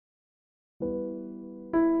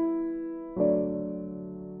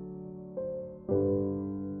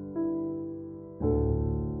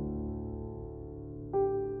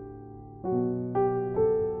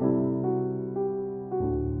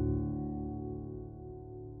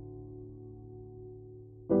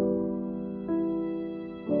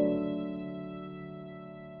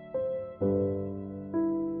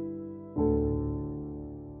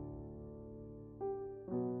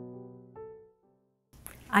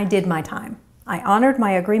I did my time. I honored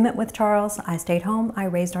my agreement with Charles. I stayed home. I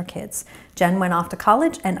raised our kids. Jen went off to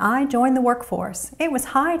college and I joined the workforce. It was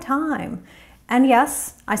high time. And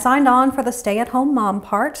yes, I signed on for the stay-at-home mom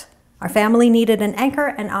part. Our family needed an anchor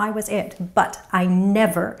and I was it. But I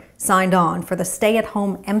never signed on for the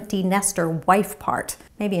stay-at-home empty nester wife part.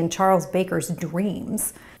 Maybe in Charles Baker's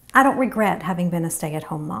dreams. I don't regret having been a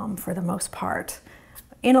stay-at-home mom for the most part.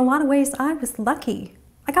 In a lot of ways, I was lucky.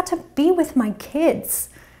 I got to be with my kids.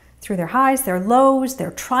 Through their highs, their lows,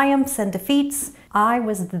 their triumphs and defeats, I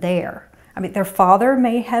was there. I mean, their father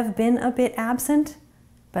may have been a bit absent,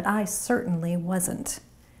 but I certainly wasn't.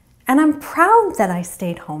 And I'm proud that I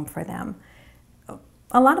stayed home for them.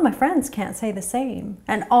 A lot of my friends can't say the same.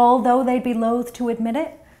 And although they'd be loath to admit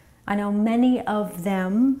it, I know many of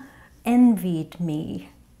them envied me.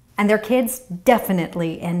 And their kids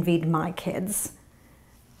definitely envied my kids.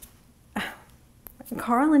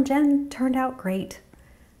 Carl and Jen turned out great.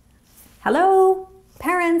 Hello,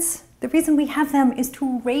 parents. The reason we have them is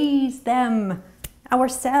to raise them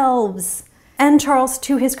ourselves. And Charles,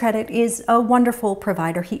 to his credit, is a wonderful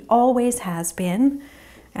provider. He always has been.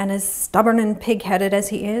 And as stubborn and pig-headed as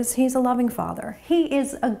he is, he's a loving father. He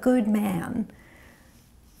is a good man.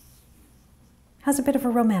 Has a bit of a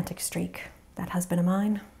romantic streak, that husband of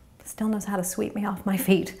mine. Still knows how to sweep me off my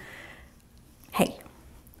feet. Hey,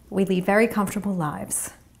 we lead very comfortable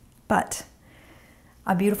lives, but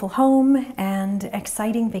a beautiful home and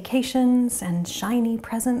exciting vacations and shiny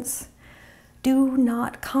presents do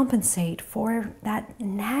not compensate for that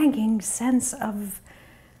nagging sense of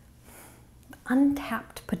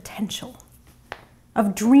untapped potential,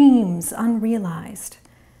 of dreams unrealized,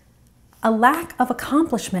 a lack of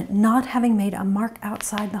accomplishment not having made a mark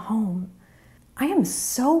outside the home. I am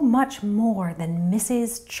so much more than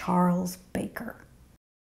Mrs. Charles Baker.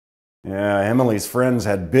 Yeah, Emily's friends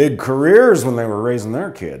had big careers when they were raising their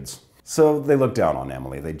kids. So they looked down on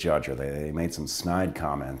Emily, they judged her, they made some snide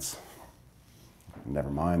comments. Never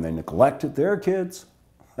mind, they neglected their kids.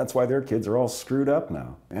 That's why their kids are all screwed up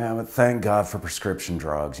now. Yeah, but thank God for prescription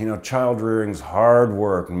drugs. You know, child rearing's hard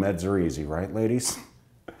work and meds are easy, right, ladies?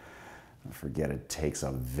 Don't forget it takes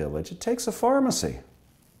a village, it takes a pharmacy.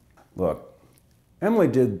 Look, Emily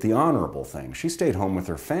did the honorable thing. She stayed home with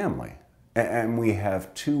her family. And we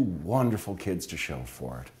have two wonderful kids to show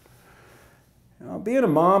for it. You know, being a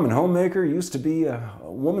mom and homemaker used to be a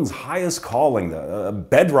woman's highest calling, the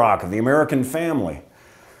bedrock of the American family.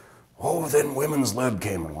 Oh, then women's lib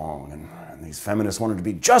came along, and these feminists wanted to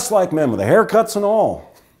be just like men with the haircuts and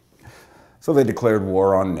all. So they declared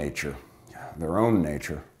war on nature, their own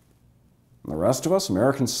nature. And the rest of us,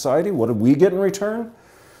 American society, what did we get in return?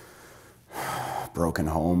 Broken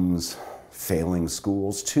homes, failing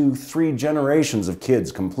schools, 2-3 generations of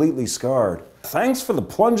kids completely scarred. Thanks for the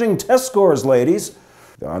plunging test scores, ladies.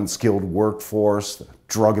 The unskilled workforce, the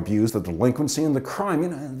drug abuse, the delinquency, and the crime. You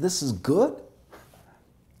know, this is good.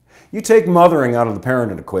 You take mothering out of the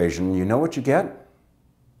parenting equation, you know what you get?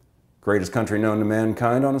 Greatest country known to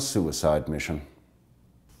mankind on a suicide mission.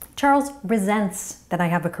 Charles resents that I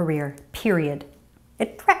have a career, period.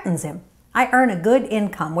 It threatens him. I earn a good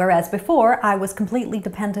income, whereas before I was completely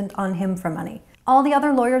dependent on him for money. All the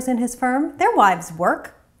other lawyers in his firm, their wives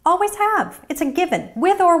work. Always have. It's a given,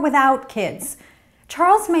 with or without kids.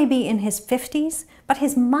 Charles may be in his 50s, but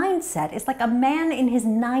his mindset is like a man in his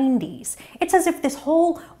 90s. It's as if this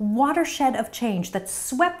whole watershed of change that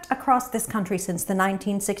swept across this country since the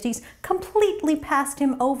 1960s completely passed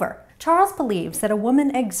him over. Charles believes that a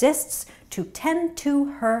woman exists to tend to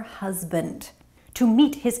her husband, to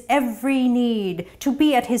meet his every need, to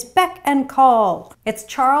be at his beck and call. It's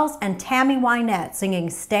Charles and Tammy Wynette singing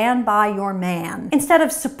Stand By Your Man. Instead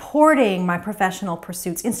of supporting my professional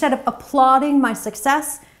pursuits, instead of applauding my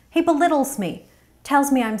success, he belittles me,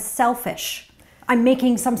 tells me I'm selfish. I'm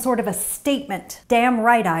making some sort of a statement. Damn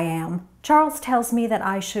right I am. Charles tells me that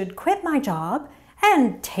I should quit my job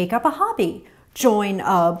and take up a hobby. Join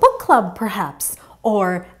a book club, perhaps,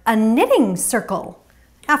 or a knitting circle.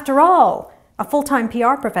 After all, a full-time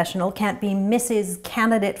PR professional can't be Mrs.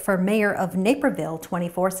 Candidate for Mayor of Naperville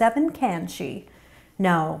 24/7, can she?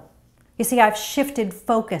 No. You see, I've shifted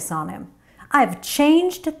focus on him. I've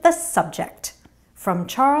changed the subject from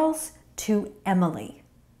Charles to Emily.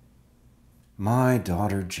 My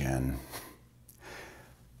daughter Jen.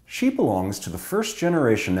 She belongs to the first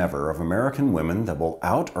generation ever of American women that will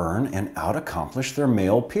out-earn and out-accomplish their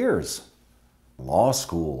male peers. Law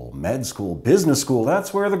school, med school, business school,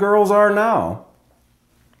 that's where the girls are now.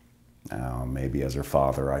 Now, maybe as her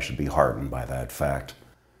father, I should be heartened by that fact.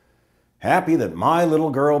 Happy that my little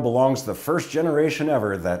girl belongs to the first generation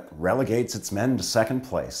ever that relegates its men to second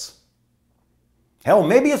place. Hell,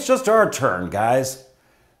 maybe it's just our turn, guys.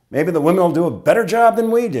 Maybe the women will do a better job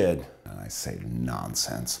than we did. I say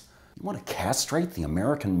nonsense. You want to castrate the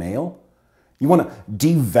American male? You want to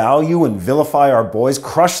devalue and vilify our boys,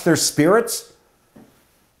 crush their spirits?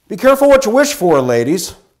 Be careful what you wish for,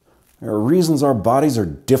 ladies. There are reasons our bodies are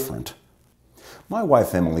different. My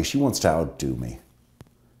wife, Emily, she wants to outdo me.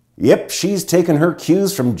 Yep, she's taken her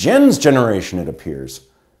cues from Jen's generation, it appears.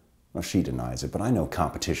 Well, she denies it, but I know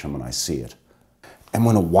competition when I see it. And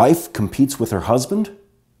when a wife competes with her husband,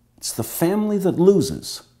 it's the family that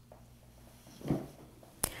loses.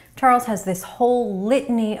 Charles has this whole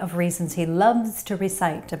litany of reasons he loves to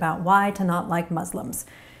recite about why to not like Muslims.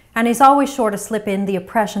 And he's always sure to slip in the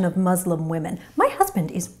oppression of Muslim women. My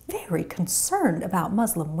husband is very concerned about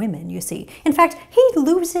Muslim women, you see. In fact, he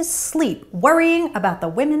loses sleep worrying about the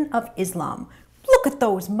women of Islam. Look at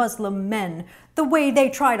those Muslim men, the way they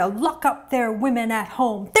try to lock up their women at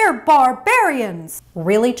home. They're barbarians.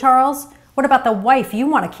 Really, Charles? What about the wife you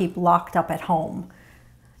want to keep locked up at home?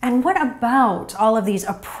 And what about all of these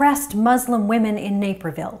oppressed Muslim women in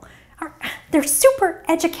Naperville? They're super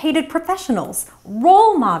educated professionals,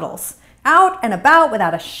 role models, out and about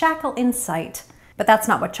without a shackle in sight. But that's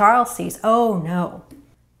not what Charles sees. Oh no.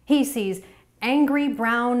 He sees angry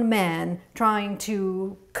brown men trying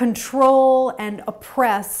to control and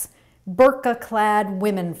oppress burqa-clad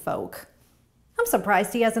women folk. I'm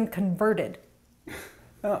surprised he hasn't converted.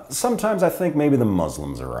 Sometimes I think maybe the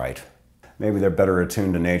Muslims are right. Maybe they're better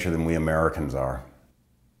attuned to nature than we Americans are.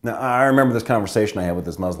 Now, I remember this conversation I had with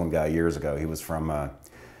this Muslim guy years ago. He was from, I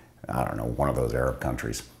don't know, one of those Arab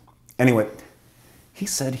countries. Anyway, he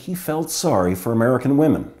said he felt sorry for American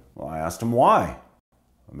women. Well, I asked him why.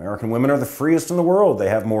 American women are the freest in the world. They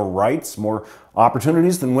have more rights, more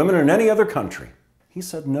opportunities than women in any other country. He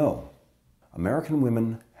said no. American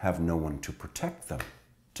women have no one to protect them,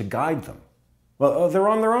 to guide them. Well, they're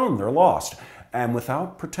on their own. They're lost. And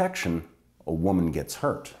without protection, a woman gets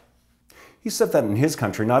hurt. He said that in his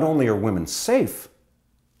country, not only are women safe,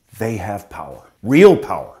 they have power, real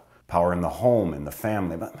power. Power in the home, in the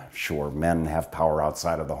family. But sure, men have power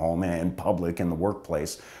outside of the home, in public, in the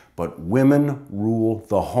workplace, but women rule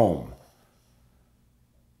the home.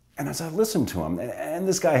 And as I listened to him, and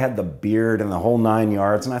this guy had the beard and the whole 9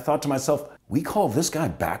 yards, and I thought to myself, we call this guy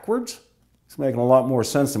backwards? He's making a lot more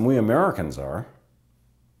sense than we Americans are.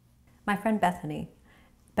 My friend Bethany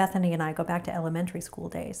and I go back to elementary school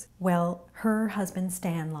days. Well, her husband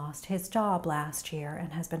Stan lost his job last year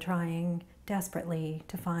and has been trying desperately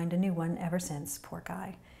to find a new one ever since, poor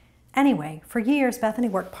guy. Anyway, for years, Bethany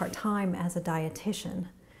worked part-time as a dietitian.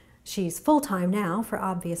 She's full-time now for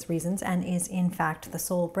obvious reasons and is in fact the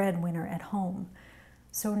sole breadwinner at home.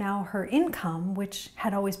 So now her income, which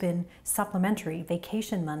had always been supplementary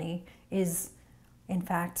vacation money, is in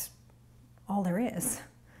fact all there is.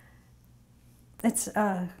 It's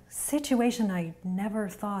a situation I never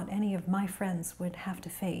thought any of my friends would have to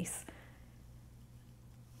face.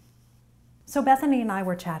 So Bethany and I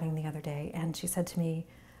were chatting the other day, and she said to me,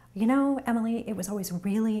 you know, Emily, it was always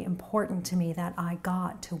really important to me that I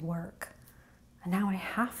got to work. And now I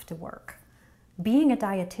have to work. Being a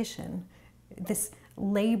dietitian, this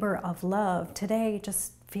labor of love, today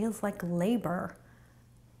just feels like labor.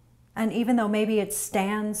 And even though maybe it's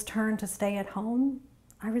Stan's turn to stay at home,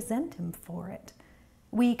 I resent him for it.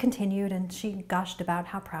 We continued, and she gushed about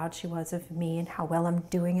how proud she was of me and how well I'm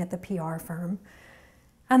doing at the PR firm.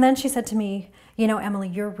 And then she said to me, you know, Emily,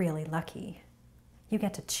 you're really lucky. You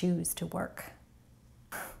get to choose to work.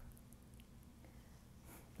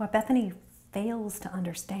 What Bethany fails to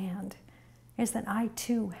understand is that I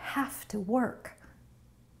too have to work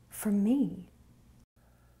for me.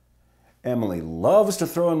 Emily loves to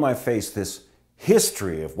throw in my face this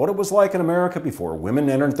history of what it was like in America before women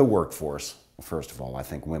entered the workforce. First of all, I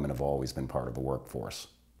think women have always been part of the workforce.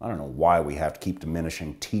 I don't know why we have to keep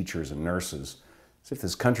diminishing teachers and nurses, as if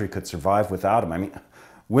this country could survive without them. I mean,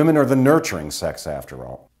 women are the nurturing sex after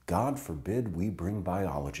all. God forbid we bring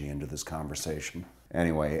biology into this conversation.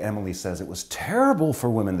 Anyway, Emily says it was terrible for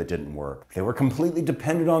women that didn't work. They were completely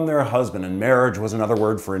dependent on their husband, and marriage was another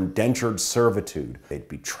word for indentured servitude. They'd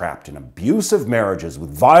be trapped in abusive marriages with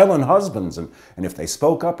violent husbands, and if they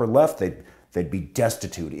spoke up or left, they'd be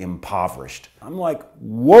destitute, impoverished. I'm like,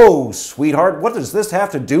 whoa, sweetheart, what does this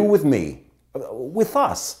have to do with me? With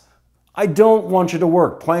us? I don't want you to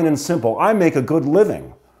work, plain and simple. I make a good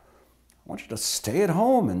living. I want you to stay at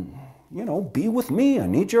home and, you know, be with me. I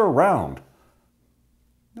need you around.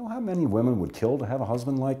 You know how many women would kill to have a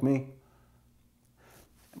husband like me?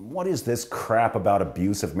 What is this crap about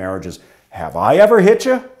abusive marriages? Have I ever hit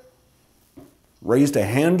you? Raised a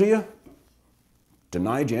hand to you?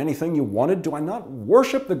 denied you anything you wanted? Do I not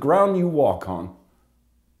worship the ground you walk on?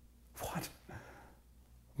 What?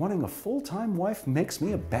 Wanting a full-time wife makes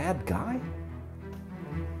me a bad guy?